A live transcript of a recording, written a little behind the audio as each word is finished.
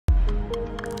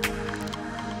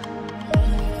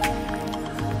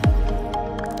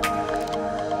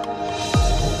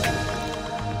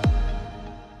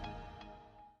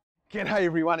G'day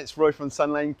everyone, it's Roy from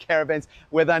Sunland Caravans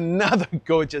with another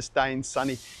gorgeous day in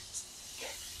sunny.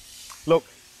 Look,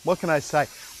 what can I say?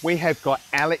 We have got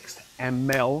Alex and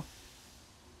Mel.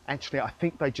 Actually, I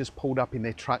think they just pulled up in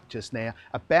their truck just now,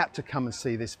 about to come and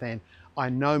see this van. I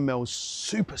know Mel's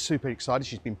super excited.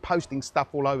 She's been posting stuff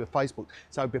all over Facebook.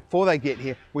 So before they get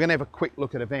here, we're gonna have a quick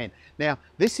look at a van. Now,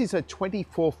 this is a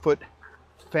 24-foot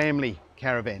family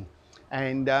caravan,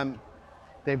 and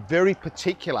they're very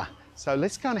particular. So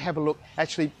let's go and have a look.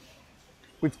 Actually,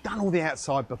 we've done all the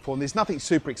outside before, and there's nothing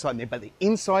super exciting there, but the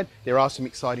inside, there are some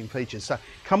exciting features. So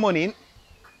come on in.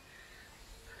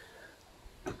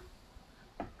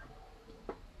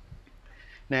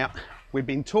 Now, we've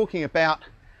been talking about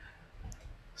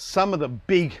some of the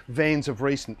big vans of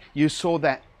recent. You saw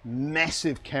that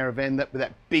massive caravan with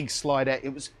that big slide out.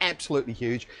 It was absolutely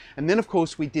huge. And then of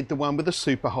course we did the one with the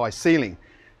super high ceiling.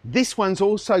 This one's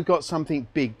also got something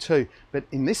big too, but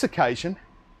in this occasion,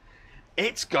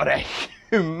 it's got a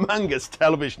humongous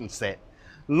television set.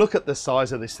 Look at the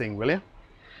size of this thing, will you?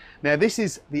 Now this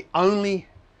is the only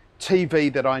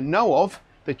TV that I know of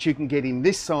that you can get in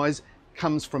this size.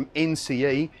 Comes from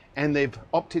NCE, and they've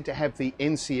opted to have the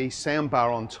NCE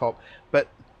soundbar on top. But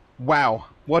wow,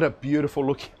 what a beautiful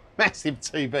looking massive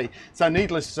TV. So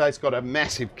needless to say, it's got a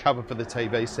massive cover for the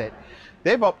TV set.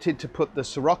 They've opted to put the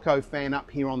Sirocco fan up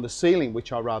here on the ceiling,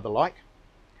 which I rather like.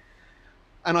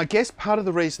 And I guess part of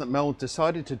the reason that Mel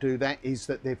decided to do that is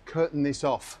that they've curtained this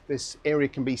off. This area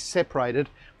can be separated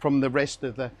from the rest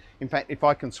of the, in fact, if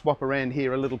I can swap around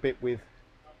here a little bit with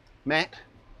Matt,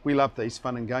 we love these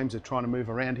fun and games of trying to move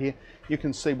around here. You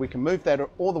can see we can move that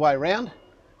all the way around.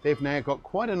 They've now got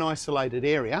quite an isolated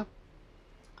area,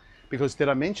 because did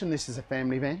I mention this is a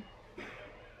family van?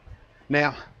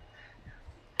 Now,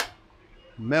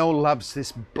 Mel loves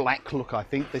this black look, I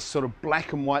think, this sort of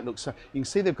black and white look. So you can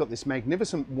see they've got this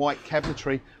magnificent white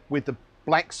cabinetry with the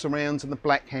black surrounds and the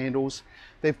black handles.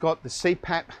 They've got the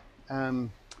CPAP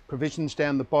provisions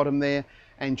down the bottom there,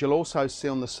 and you'll also see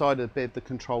on the side of the bed the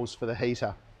controls for the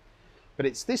heater. But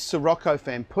it's this Sirocco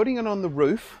fan, putting it on the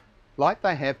roof like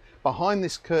they have behind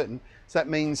this curtain. So that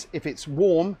means if it's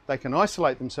warm, they can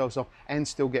isolate themselves off and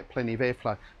still get plenty of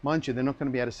airflow. Mind you, they're not going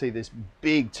to be able to see this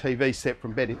big TV set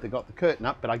from bed if they've got the curtain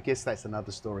up, but I guess that's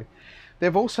another story.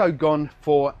 They've also gone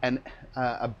for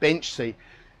a bench seat.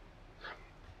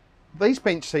 These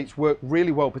bench seats work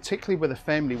really well, particularly with a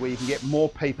family where you can get more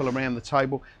people around the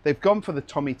table. They've gone for the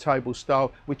Tommy table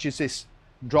style, which is this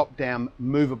drop-down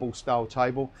movable style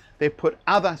table. They've put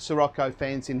other Sirocco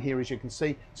fans in here, as you can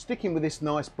see, sticking with this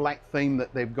nice black theme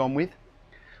that they've gone with.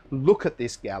 Look at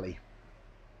this galley.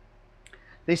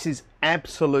 This is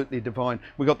absolutely divine.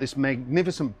 We've got this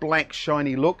magnificent black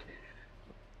shiny look.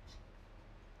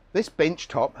 This bench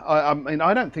top, I mean,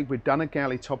 I don't think we've done a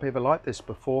galley top ever like this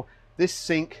before. This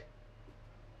sink,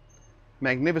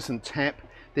 magnificent tap.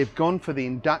 They've gone for the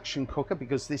induction cooker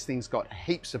because this thing's got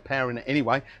heaps of power in it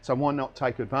anyway, so why not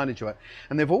take advantage of it?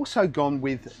 And they've also gone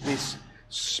with this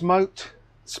smoked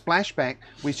splashback,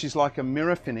 which is like a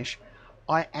mirror finish.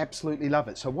 I absolutely love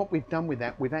it. So what we've done with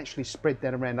that, we've actually spread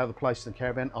that around other places in the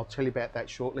caravan. I'll tell you about that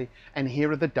shortly. And here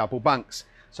are the double bunks.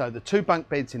 So the 2 bunk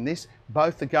beds in this,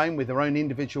 both again with their own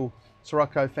individual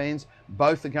Sirocco fans,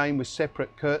 both again with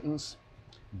separate curtains,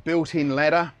 built-in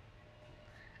ladder,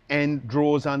 and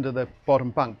drawers under the bottom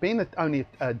bunk. Being only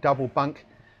a double bunk,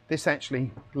 this actually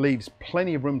leaves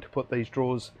plenty of room to put these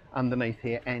drawers underneath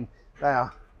here, and they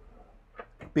are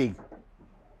big,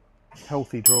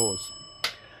 healthy drawers.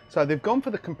 So they've gone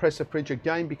for the compressor fridge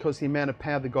again because the amount of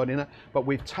power they got in it, but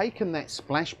we've taken that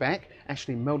splashback.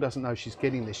 Actually, Mel doesn't know she's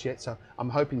getting this yet, so I'm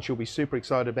hoping she'll be super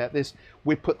excited about this.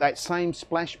 We put that same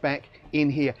splashback in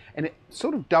here, and it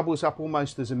sort of doubles up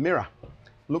almost as a mirror.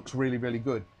 Looks really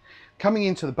good. Coming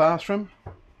into the bathroom,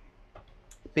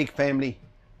 big family,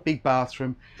 big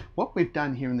bathroom. What we've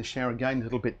done here in the shower, again, a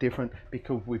little bit different,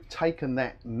 because we've taken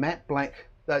that matte black,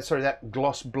 that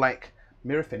gloss black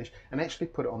mirror finish and actually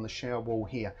put it on the shower wall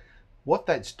here. What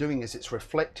that's doing is it's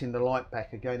reflecting the light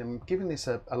back again and giving this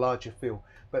a larger feel,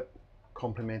 but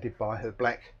complemented by her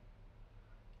black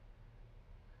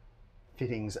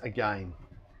fittings again.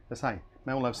 The same.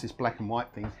 Mel loves this black and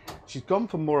white thing. She's gone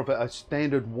for more of a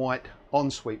standard white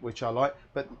ensuite, which I like,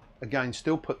 but again,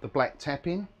 still put the black tap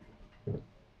in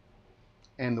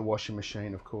and the washing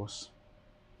machine, of course.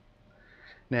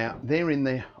 Now, they're in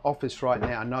their office right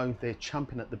now. I know they're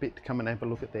chomping at the bit to come and have a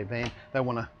look at their van. They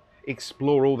want to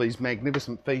explore all these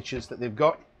magnificent features that they've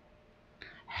got.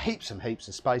 Heaps and heaps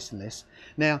of space in this.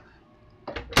 Now,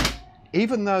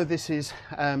 even though this is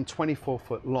 24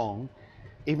 foot long,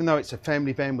 even though it's a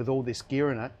family van with all this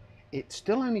gear in it, it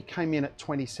still only came in at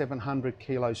 2,700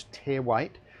 kilos tare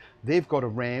weight. They've got a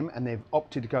RAM and they've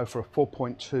opted to go for a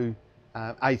 4.2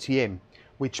 ATM,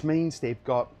 which means they've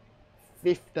got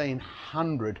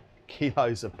 1,500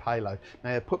 kilos of payload.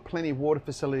 Now, they put plenty of water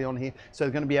facility on here, so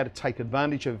they're going to be able to take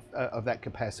advantage of that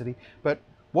capacity. But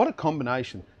what a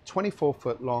combination. 24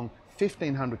 foot long,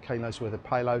 1,500 kilos worth of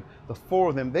payload. The four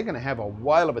of them, they're going to have a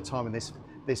whale of a time in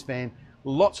this van.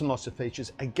 Lots and lots of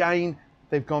features. Again,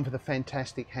 they've gone for the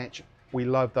fantastic hatch. We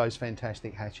love those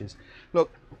fantastic hatches.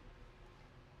 Look,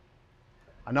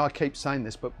 I know I keep saying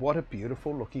this, but what a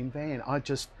beautiful looking van.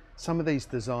 Some of these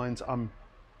designs, I'm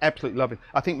absolutely loving.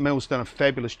 I think Mel's done a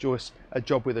fabulous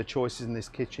job with her choices in this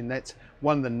kitchen. That's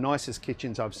one of the nicest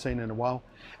kitchens I've seen in a while.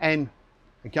 And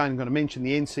again, I'm going to mention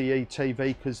the NCE TV,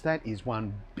 because that is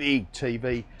one big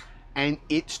TV, and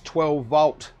it's 12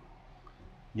 volt.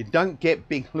 You don't get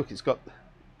big, look, it's got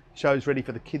shows ready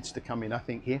for the kids to come in, I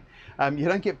think, here. You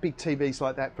don't get big TVs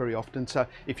like that very often. So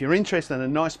if you're interested in a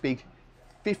nice big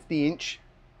 50-inch,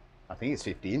 I think it's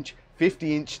 50-inch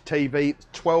TV,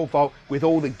 12 volt with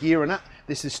all the gear in it.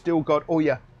 This has still got all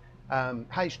your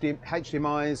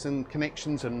HDMIs and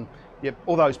connections and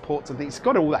all those ports and things. It's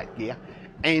got all that gear,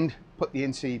 and put the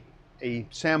NCE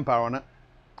soundbar on it.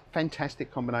 Fantastic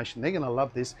combination. They're going to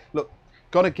love this. Look,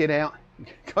 got to get out,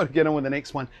 got to get on with the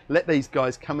next one. Let these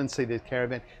guys come and see this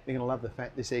Caravan. They're going to love the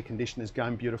fact this air conditioner is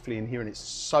going beautifully in here, and it's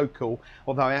so cool.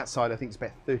 Although outside I think it's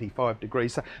about 35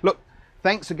 degrees. So look,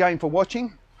 thanks again for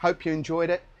watching. Hope you enjoyed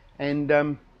it,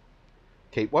 and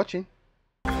keep watching.